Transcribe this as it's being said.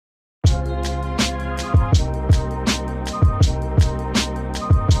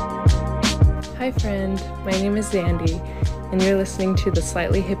Hi friend, my name is Zandy, and you're listening to the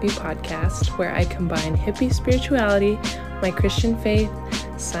Slightly Hippie podcast, where I combine hippie spirituality, my Christian faith,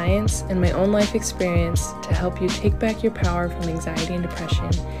 science, and my own life experience to help you take back your power from anxiety and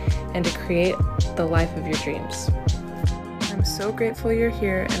depression and to create the life of your dreams. I'm so grateful you're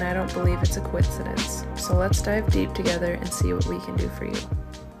here, and I don't believe it's a coincidence. So let's dive deep together and see what we can do for you.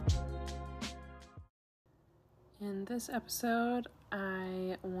 In this episode,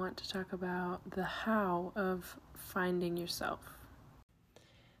 I want to talk about the how of finding yourself.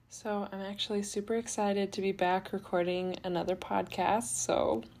 So I'm actually super excited to be back recording another podcast,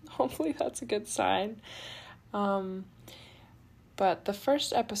 so hopefully that's a good sign. But the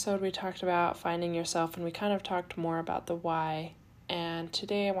first episode we talked about finding yourself, and we kind of talked more about the why. And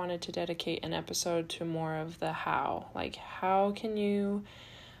today I wanted to dedicate an episode to more of the how. Like, how can you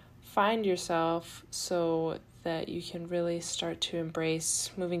find yourself so that you can really start to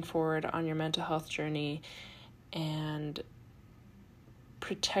embrace moving forward on your mental health journey and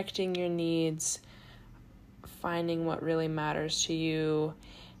protecting your needs, finding what really matters to you,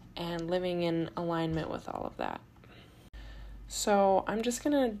 and living in alignment with all of that. So I'm just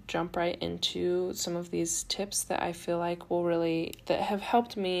going to jump right into some of these tips that I feel like that have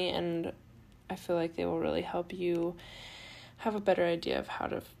helped me, and I feel like they will really help you have a better idea of how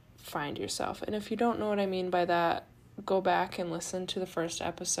to find yourself. And if you don't know what I mean by that, go back and listen to the first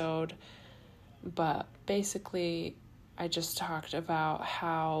episode. But basically, I just talked about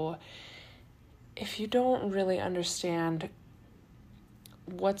how if you don't really understand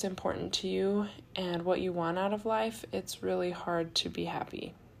what's important to you and what you want out of life, it's really hard to be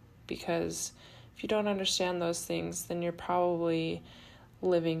happy. Because if you don't understand those things, then you're probably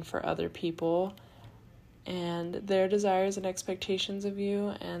living for other people and their desires and expectations of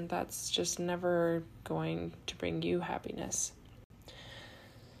you, and that's just never going to bring you happiness.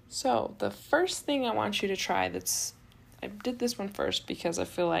 So the first thing I want you to try, I did this one first because I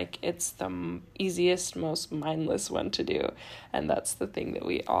feel like it's the easiest, most mindless one to do, and that's the thing that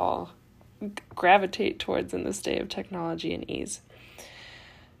we all gravitate towards in this day of technology and ease.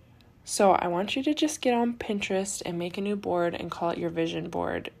 So I want you to just get on Pinterest and make a new board and call it your vision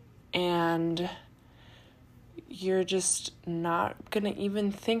board, and you're just not going to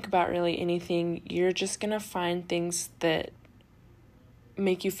even think about really anything. You're just going to find things that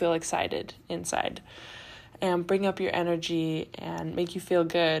make you feel excited inside and bring up your energy and make you feel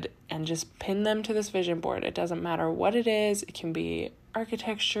good, and just pin them to this vision board. It doesn't matter what it is. It can be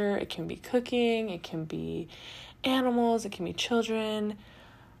architecture, it can be cooking, it can be animals, it can be children,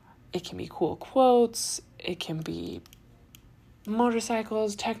 it can be cool quotes, it can be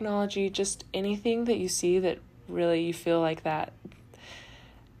motorcycles, technology, just anything that you see that really you feel like that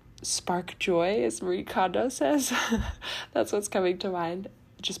spark joy, as Marie Kondo says. That's what's coming to mind.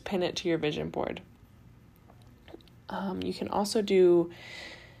 Just pin it to your vision board. You can also do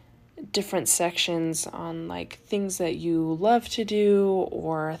different sections on like things that you love to do,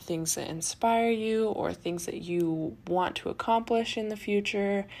 or things that inspire you, or things that you want to accomplish in the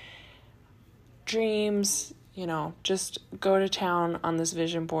future, dreams. Just go to town on this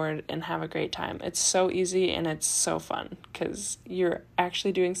vision board and have a great time. It's so easy and it's so fun because you're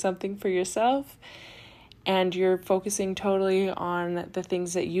actually doing something for yourself and you're focusing totally on the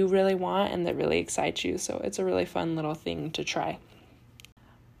things that you really want and that really excite you. So it's a really fun little thing to try.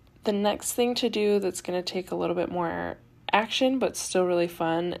 The next thing to do that's going to take a little bit more action but still really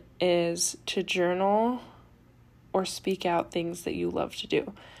fun is to journal or speak out things that you love to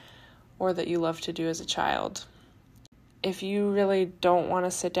do, or that you love to do as a child. If you really don't want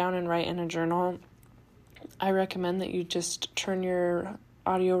to sit down and write in a journal, I recommend that you just turn your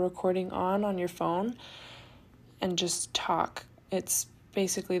audio recording on your phone and just talk. It's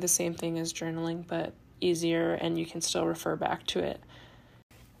basically the same thing as journaling, but easier, and you can still refer back to it.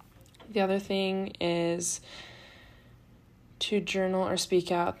 The other thing is to journal or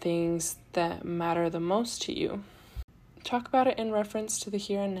speak out things that matter the most to you. Talk about it in reference to the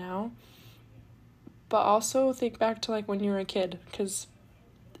here and now, but also think back to like when you were a kid, because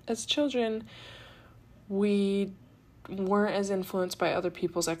as children, we weren't as influenced by other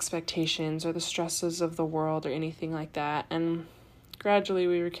people's expectations or the stresses of the world or anything like that, and gradually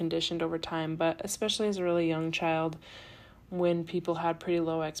we were conditioned over time, but especially as a really young child, when people had pretty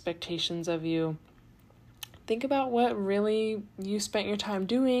low expectations of you, think about what really you spent your time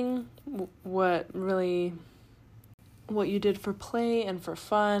doing, what you did for play and for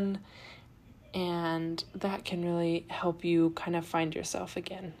fun, and that can really help you kind of find yourself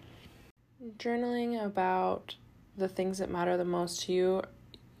again. Journaling about the things that matter the most to you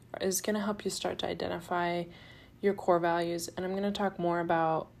is going to help you start to identify your core values. And I'm going to talk more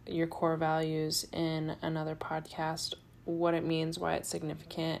about your core values in another podcast, what it means, why it's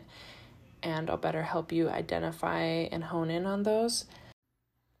significant, and I'll better help you identify and hone in on those.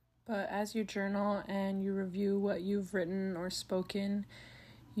 But as you journal and you review what you've written or spoken,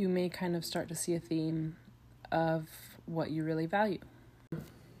 you may kind of start to see a theme of what you really value.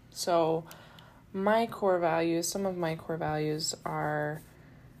 So some of my core values are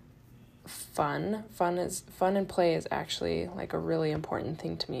fun. Fun and play is actually like a really important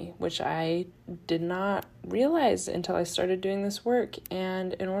thing to me, which I did not realize until I started doing this work.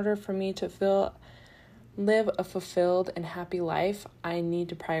 And in order for me to live a fulfilled and happy life, I need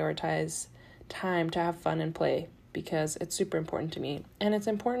to prioritize time to have fun and play, because it's super important to me. And it's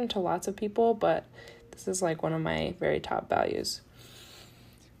important to lots of people, but this is like one of my very top values.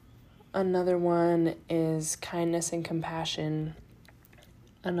 Another one is kindness and compassion.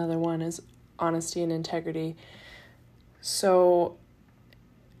 Another one is honesty and integrity. So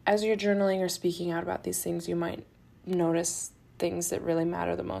as you're journaling or speaking out about these things, you might notice things that really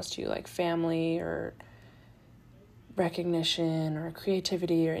matter the most to you, like family or recognition or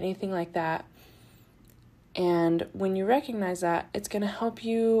creativity or anything like that. And when you recognize that, it's going to help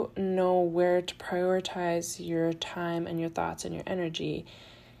you know where to prioritize your time and your thoughts and your energy.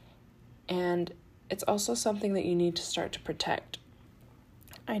 And it's also something that you need to start to protect.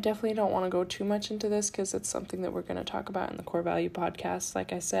 I definitely don't want to go too much into this because it's something that we're going to talk about in the Core Value podcast,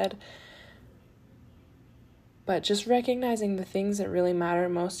 like I said. But just recognizing the things that really matter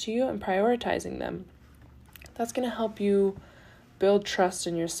most to you and prioritizing them. That's going to help you build trust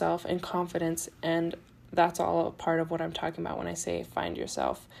in yourself and confidence. And that's all a part of what I'm talking about when I say find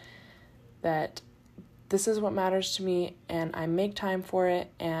yourself. That this is what matters to me, and I make time for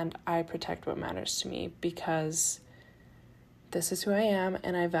it, and I protect what matters to me, because this is who I am,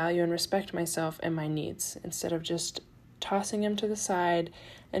 and I value and respect myself and my needs, instead of just tossing them to the side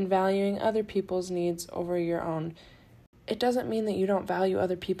and valuing other people's needs over your own. It doesn't mean that you don't value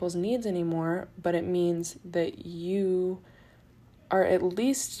other people's needs anymore, but it means that you are at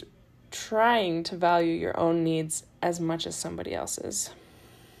least trying to value your own needs as much as somebody else's.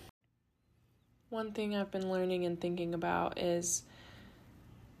 One thing I've been learning and thinking about is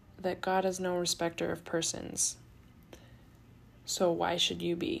that God is no respecter of persons. So why should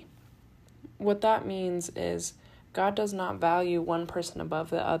you be? What that means is God does not value one person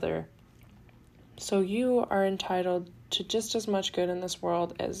above the other. So you are entitled to just as much good in this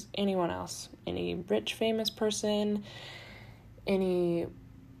world as anyone else. Any rich, famous person, any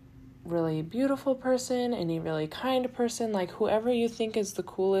really beautiful person, any really kind person, like whoever you think is the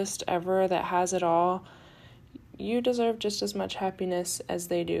coolest ever that has it all, you deserve just as much happiness as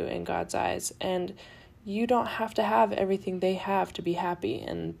they do in God's eyes. And you don't have to have everything they have to be happy.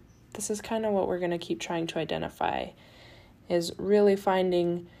 And this is kind of what we're going to keep trying to identify, is really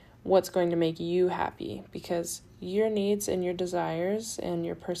finding what's going to make you happy, because your needs and your desires and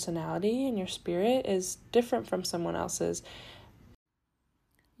your personality and your spirit is different from someone else's.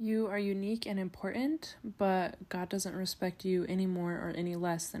 You are unique and important, but God doesn't respect you any more or any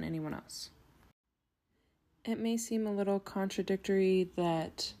less than anyone else. It may seem a little contradictory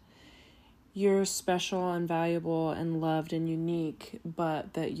that you're special and valuable and loved and unique,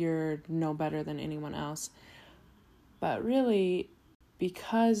 but that you're no better than anyone else. But really,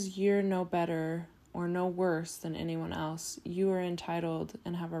 because you're no better or no worse than anyone else, you are entitled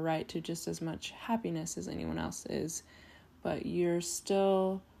and have a right to just as much happiness as anyone else is. But you're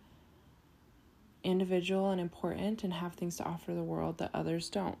still individual and important and have things to offer the world that others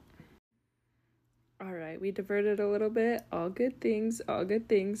don't. All right, we diverted a little bit. All good things,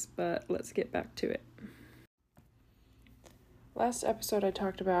 but let's get back to it. Last episode, I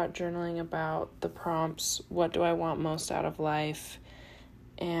talked about journaling about the prompts, what do I want most out of life,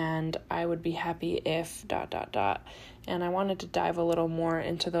 and I would be happy if ... And I wanted to dive a little more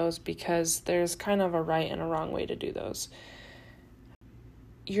into those because there's kind of a right and a wrong way to do those.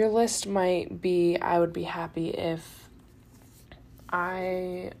 Your list might be, I would be happy if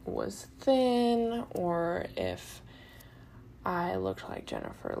I was thin, or if I looked like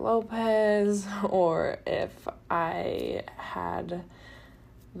Jennifer Lopez, or if I had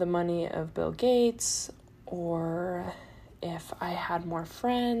the money of Bill Gates, or if I had more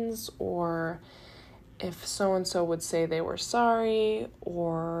friends, or if so-and-so would say they were sorry,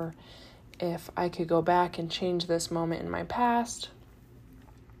 or if I could go back and change this moment in my past.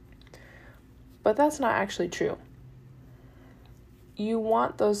 But that's not actually true. You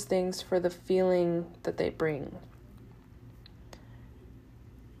want those things for the feeling that they bring.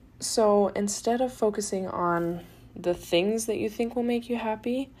 So instead of focusing on the things that you think will make you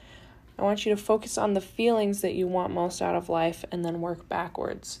happy, I want you to focus on the feelings that you want most out of life and then work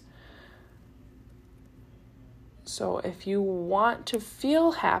backwards. So if you want to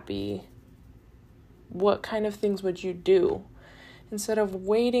feel happy, what kind of things would you do? Instead of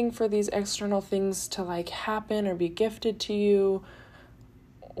waiting for these external things to happen or be gifted to you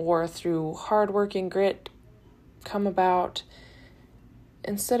or through hard work and grit come about,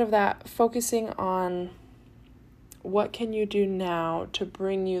 instead of that, focusing on what can you do now to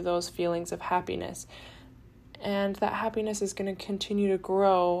bring you those feelings of happiness. And that happiness is going to continue to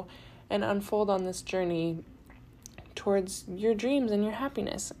grow and unfold on this journey towards your dreams and your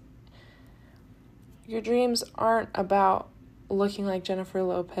happiness. Your dreams aren't about looking like Jennifer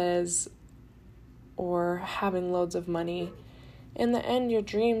Lopez or having loads of money. In the end, your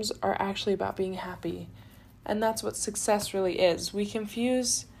dreams are actually about being happy. And that's what success really is. We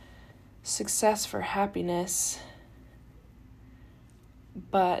confuse success for happiness,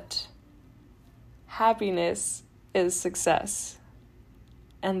 but happiness is success.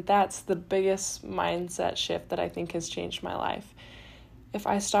 And that's the biggest mindset shift that I think has changed my life. If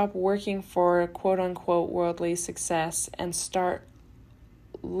I stop working for quote-unquote worldly success and start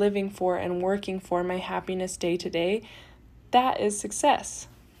living for and working for my happiness day to day, that is success.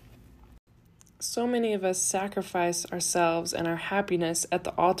 So many of us sacrifice ourselves and our happiness at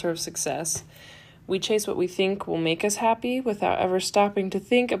the altar of success. We chase what we think will make us happy without ever stopping to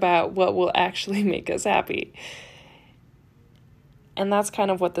think about what will actually make us happy. And that's kind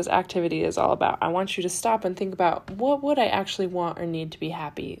of what this activity is all about. I want you to stop and think about, what would I actually want or need to be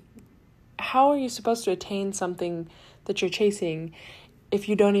happy? How are you supposed to attain something that you're chasing if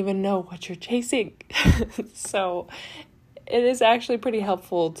you don't even know what you're chasing? So it is actually pretty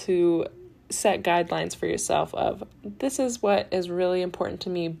helpful to set guidelines for yourself of, this is what is really important to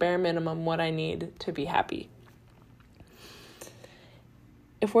me, bare minimum what I need to be happy.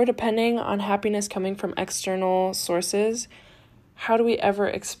 If we're depending on happiness coming from external sources, how do we ever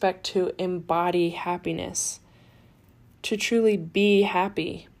expect to embody happiness, to truly be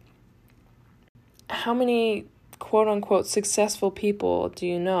happy? How many quote-unquote successful people do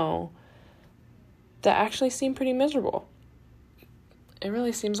you know that actually seem pretty miserable? It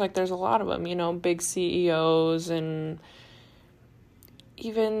really seems like there's a lot of them, big CEOs and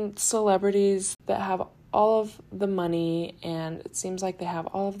even celebrities that have all of the money, and it seems like they have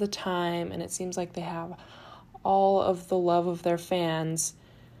all of the time, and it seems like they have all of the love of their fans,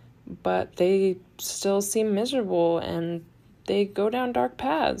 but they still seem miserable and they go down dark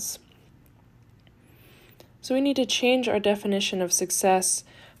paths. So we need to change our definition of success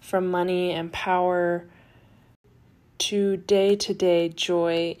from money and power to day-to-day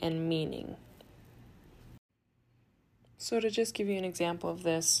joy and meaning. So to just give you an example of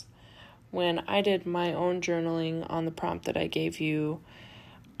this, when I did my own journaling on the prompt that I gave you,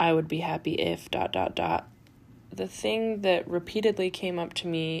 I would be happy if ... The thing that repeatedly came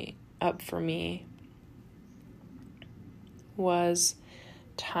up for me was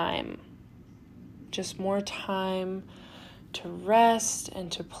time. Just more time to rest and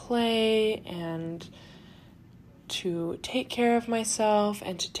to play and to take care of myself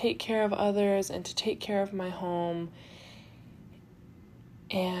and to take care of others and to take care of my home.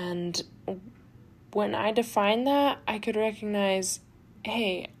 And when I defined that, I could recognize,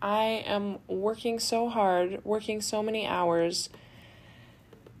 hey, I am working so hard, working so many hours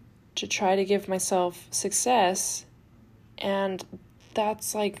to try to give myself success, and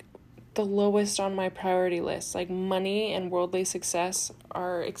that's the lowest on my priority list. Money and worldly success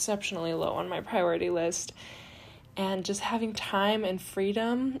are exceptionally low on my priority list, and just having time and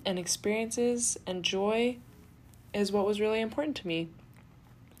freedom and experiences and joy is what was really important to me.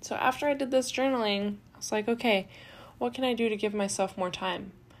 So after I did this journaling, I was like, okay, what can I do to give myself more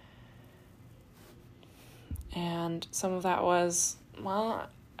time? And some of that was,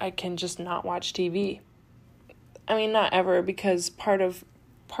 I can just not watch TV. I mean, not ever, because part of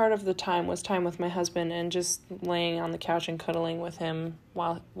the time was time with my husband, and just laying on the couch and cuddling with him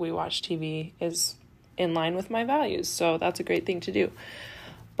while we watch TV is in line with my values. So that's a great thing to do.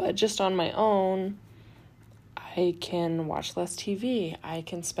 But just on my own, I can watch less TV. I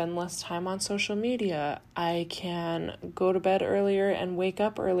can spend less time on social media. I can go to bed earlier and wake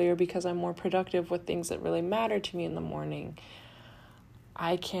up earlier because I'm more productive with things that really matter to me in the morning.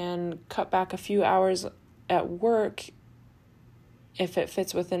 I can cut back a few hours at work if it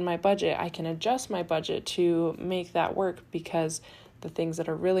fits within my budget. I can adjust my budget to make that work, because the things that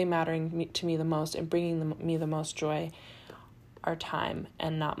are really mattering to me the most and bringing me the most joy are time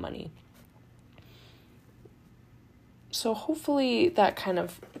and not money. So hopefully that kind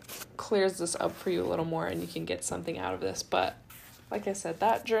of clears this up for you a little more and you can get something out of this. But like I said,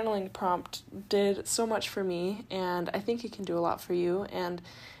 that journaling prompt did so much for me, and I think it can do a lot for you. And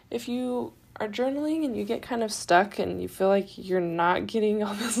if you are journaling and you get kind of stuck and you feel like you're not getting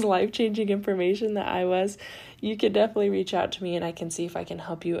all this life-changing information that I was, you could definitely reach out to me and I can see if I can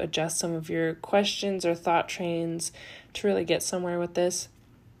help you adjust some of your questions or thought trains to really get somewhere with this.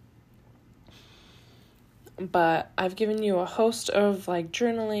 But I've given you a host of like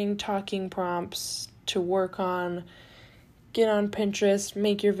journaling, talking prompts to work on. Get on Pinterest,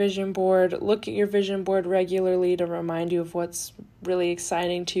 make your vision board, look at your vision board regularly to remind you of what's really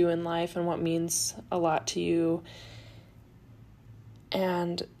exciting to you in life and what means a lot to you.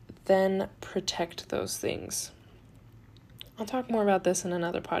 And then protect those things. I'll talk more about this in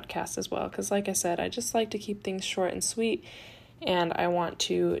another podcast as well, because like I said, I just like to keep things short and sweet, and I want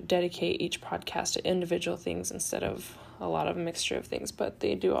to dedicate each podcast to individual things instead of a lot of mixture of things, but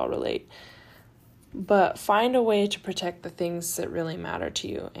they do all relate. But find a way to protect the things that really matter to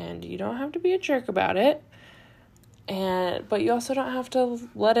you, and you don't have to be a jerk about it, but you also don't have to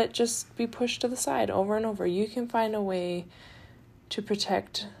let it just be pushed to the side over and over. You can find a way to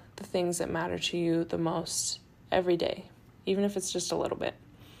protect the things that matter to you the most every day, even if it's just a little bit.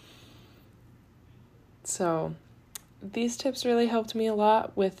 So these tips really helped me a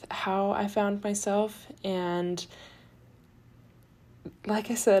lot with how I found myself, and like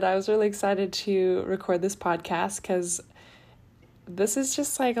I said, I was really excited to record this podcast because this is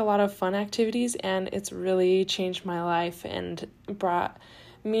just like a lot of fun activities, and it's really changed my life and brought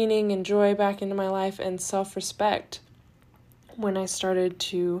meaning and joy back into my life and self-respect when I started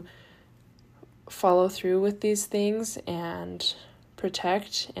to follow through with these things and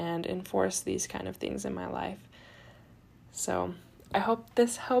protect and enforce these kind of things in my life. So I hope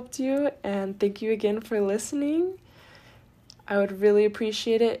this helped you, and thank you again for listening. I would really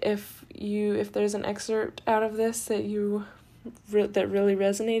appreciate it if there's an excerpt out of this that that really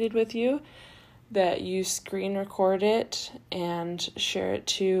resonated with you, that you screen record it and share it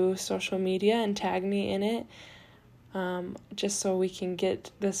to social media and tag me in it, just so we can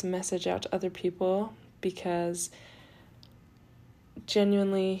get this message out to other people, because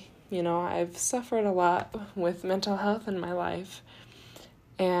genuinely, I've suffered a lot with mental health in my life,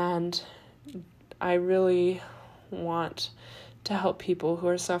 and I really want to help people who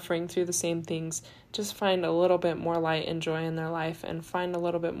are suffering through the same things just find a little bit more light and joy in their life and find a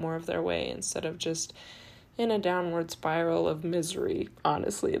little bit more of their way instead of just in a downward spiral of misery.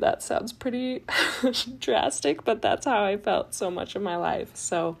 Honestly, that sounds pretty drastic, but that's how I felt so much of my life.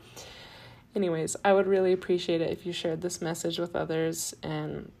 So anyways, I would really appreciate it if you shared this message with others,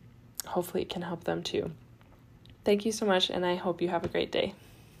 and hopefully it can help them too. Thank you so much, and I hope you have a great day.